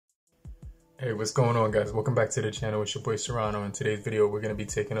Hey, what's going on, guys? Welcome back to the channel. It's your boy Serrano. In today's video, we're going to be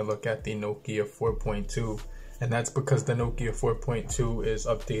taking a look at the Nokia 4.2, and that's because the Nokia 4.2 is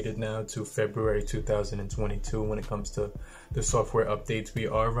updated now to February 2022 when it comes to the software updates. We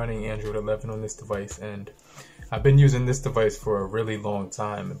are running Android 11 on this device, and I've been using this device for a really long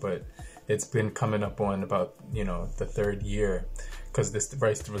time, but it's been coming up on about, the third year, because this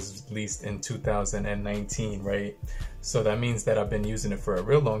device was released in 2019, right? So that means that I've been using it for a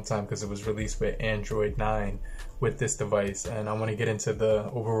real long time because it was released with Android 9 with this device. And I want to get into the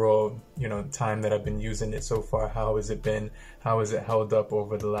overall, time that I've been using it so far. How has it been? How has it held up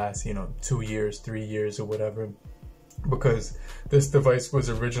over the last, 2 years, 3 years or whatever? Because this device was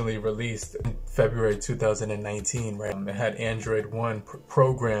originally released in February 2019, right? It had Android 1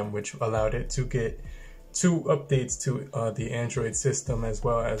 program, which allowed it to get 2 updates to the Android system, as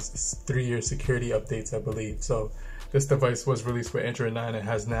well as 3-year security updates, I believe. So this device was released with Android 9 and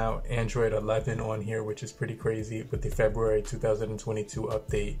has now Android 11 on here, which is pretty crazy with the February 2022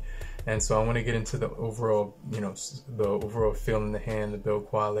 update. And so I want to get into the overall, the overall feel in the hand, the build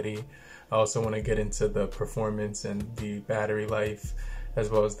quality. I also want to get into the performance and the battery life, as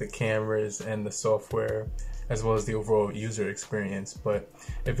well as the cameras and the software, as well as the overall user experience. But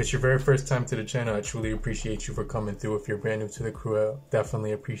if it's your very first time to the channel, I truly appreciate you for coming through. If you're brand new to the crew, I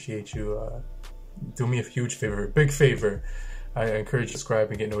definitely appreciate you. Do me a huge favor, big favor. I encourage you to subscribe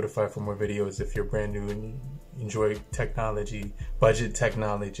and get notified for more videos if you're brand new and you enjoy technology, budget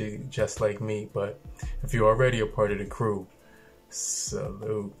technology, just like me. But if you're already a part of the crew,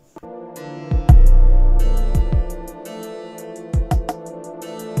 salute.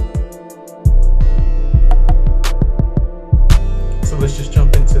 Let's just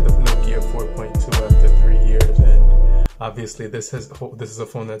jump into the Nokia 4.2 after 3 years, and obviously this is a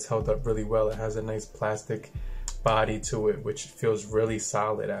phone that's held up really well. It has a nice plastic body to it, which feels really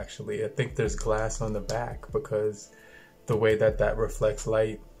solid. Actually, I think there's glass on the back because the way that reflects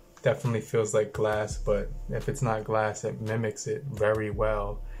light definitely feels like glass, but if it's not glass, it mimics it very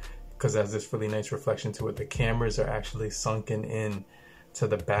well because it has this really nice reflection to it. The cameras are actually sunken in to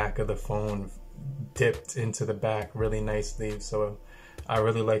the back of the phone, dipped into the back really nicely. So I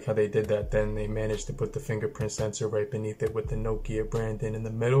really like how they did that. Then they managed to put the fingerprint sensor right beneath it with the Nokia branding in the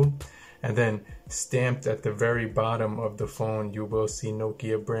middle, and then stamped at the very bottom of the phone you will see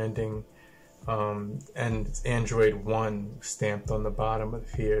Nokia branding, and Android 1 stamped on the bottom of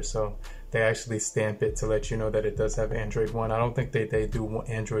here. So they actually stamp it to let you know that it does have Android 1. I don't think they do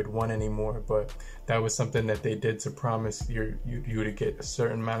Android 1 anymore, but that was something that they did to promise you to get a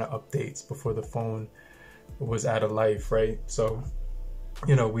certain amount of updates before the phone was out of life, right? So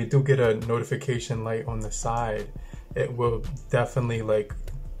we do get a notification light on the side. It will definitely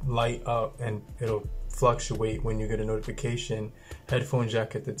light up and it'll fluctuate when you get a notification. Headphone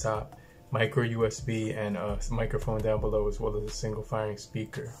jack at the top, micro USB, and a microphone down below, as well as a single firing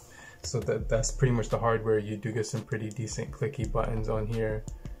speaker. So that's pretty much the hardware. You do get some pretty decent clicky buttons on here,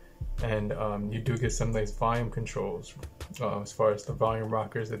 and you do get some nice volume controls. As far as the volume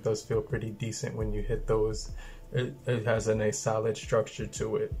rockers, it does feel pretty decent when you hit those. It has a nice solid structure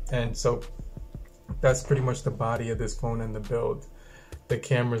to it. And so that's pretty much the body of this phone and the build. The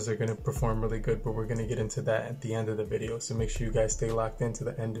cameras are going to perform really good, but we're going to get into that at the end of the video. So make sure you guys stay locked into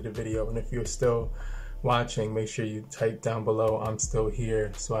the end of the video. And if you're still watching, make sure you type down below, I'm still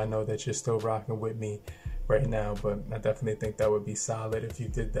here, so I know that you're still rocking with me right now. But I definitely think that would be solid if you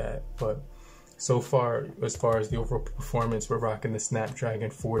did that. But so far, as far as the overall performance, we're rocking the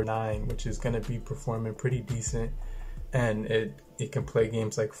Snapdragon 4.9, which is going to be performing pretty decent, and it can play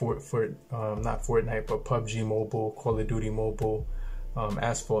games like not Fortnite, but PUBG Mobile, Call of Duty Mobile,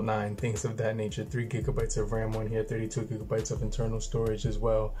 Asphalt 9, things of that nature. 3 GB of RAM on here, 32 GB of internal storage, as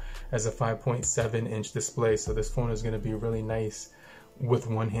well as a 5.7-inch display. So this phone is going to be really nice with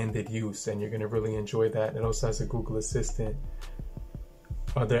one-handed use, and you're going to really enjoy that. It also has a Google Assistant.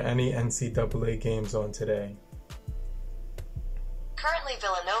 Are there any NCAA games on today? Currently,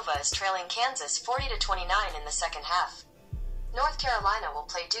 Villanova is trailing Kansas 40-29 in the second half. North Carolina will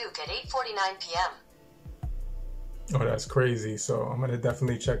play Duke at 8:49 p.m. Oh, that's crazy. So I'm gonna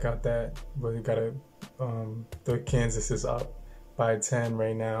definitely check out that. But you gotta, the Kansas is up by 10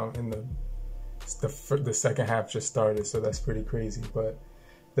 right now, and the second half just started, so that's pretty crazy. But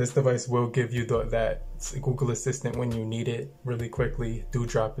this device will give you that Google Assistant when you need it really quickly. Do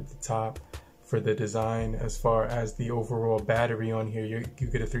drop at the top for the design. As far as the overall battery on here, you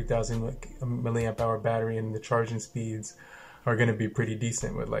get a 3,000 milliamp hour battery, and the charging speeds are going to be pretty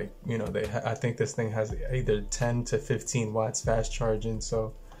decent with I think this thing has either 10 to 15 watts fast charging,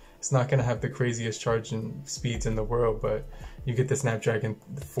 so It's not going to have the craziest charging speeds in the world, but you get the Snapdragon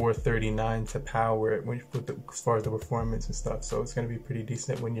 439 to power it as far as the performance and stuff. So it's going to be pretty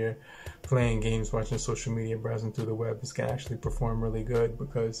decent when you're playing games, watching social media, browsing through the web. It's going to actually perform really good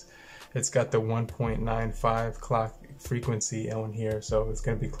because it's got the 1.95 clock frequency on here. So it's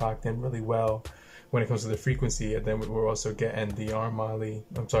going to be clocked in really well when it comes to the frequency. And then we're also getting the the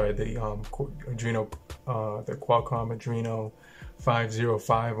Adreno, the Qualcomm Adreno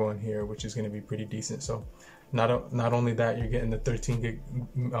 505 on here, which is going to be pretty decent. So not only that, you're getting the 13 gig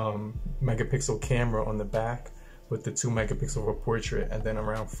megapixel camera on the back with the 2 megapixel for portrait, and then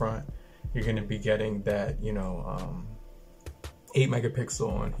around front you're going to be getting that 8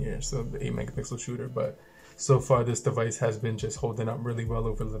 megapixel on here, so the 8 megapixel shooter. But so far this device has been just holding up really well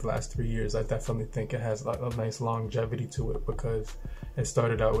over the last 3 years. I definitely think it has a nice longevity to it because it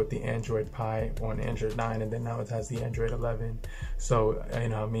started out with the Android Pie on Android 9, and then now it has the Android 11. So,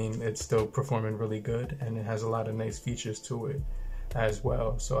 it's still performing really good, and it has a lot of nice features to it as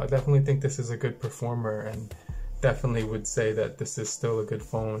well. So I definitely think this is a good performer, and definitely would say that this is still a good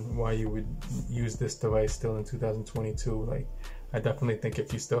phone. Why you would use this device still in 2022? Like, I definitely think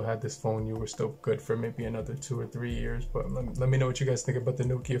if you still had this phone, you were still good for maybe another 2 or 3 years. But let me know what you guys think about the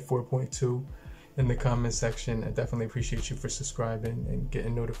Nokia 4.2 in the comment section. I definitely appreciate you for subscribing and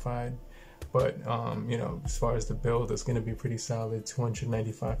getting notified. But as far as the build, it's going to be pretty solid.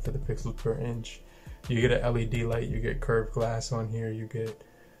 295 for the pixels per inch. You get an LED light, you get curved glass on here, you get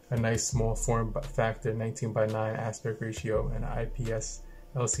a nice small form factor 19:9 aspect ratio, and an IPS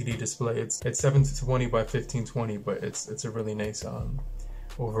LCD display. It's 720 by 1520, but it's a really nice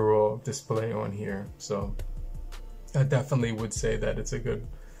overall display on here. So I definitely would say that it's a good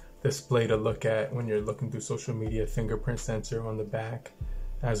display to look at when you're looking through social media. Fingerprint sensor on the back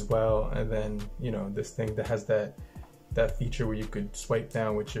as well, and then this thing that has that feature where you could swipe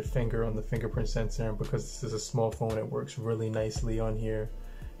down with your finger on the fingerprint sensor, and because this is a small phone, it works really nicely on here.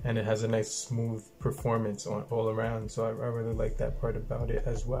 And it has a nice smooth performance all around, so I really like that part about it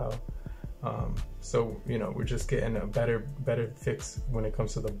as well. So we're just getting a better fix when it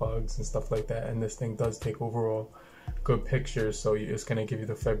comes to the bugs and stuff like that. And this thing does take overall good pictures, so it's going to give you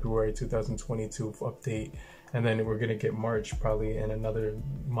the February 2022 update, and then we're going to get March probably in another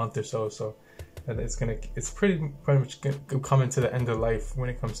month or so. So it's pretty much coming to the end of life when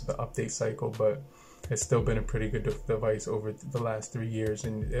it comes to the update cycle, but it's still been a pretty good device over the last 3 years,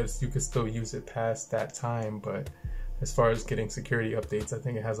 and you could still use it past that time. But as far as getting security updates, I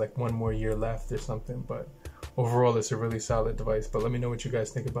think it has like 1 more year left or something. But overall, it's a really solid device. But let me know what you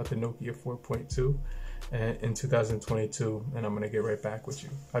guys think about the Nokia 4.2 in 2022, and I'm gonna get right back with you.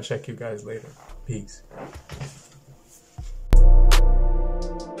 I'll check you guys later. Peace.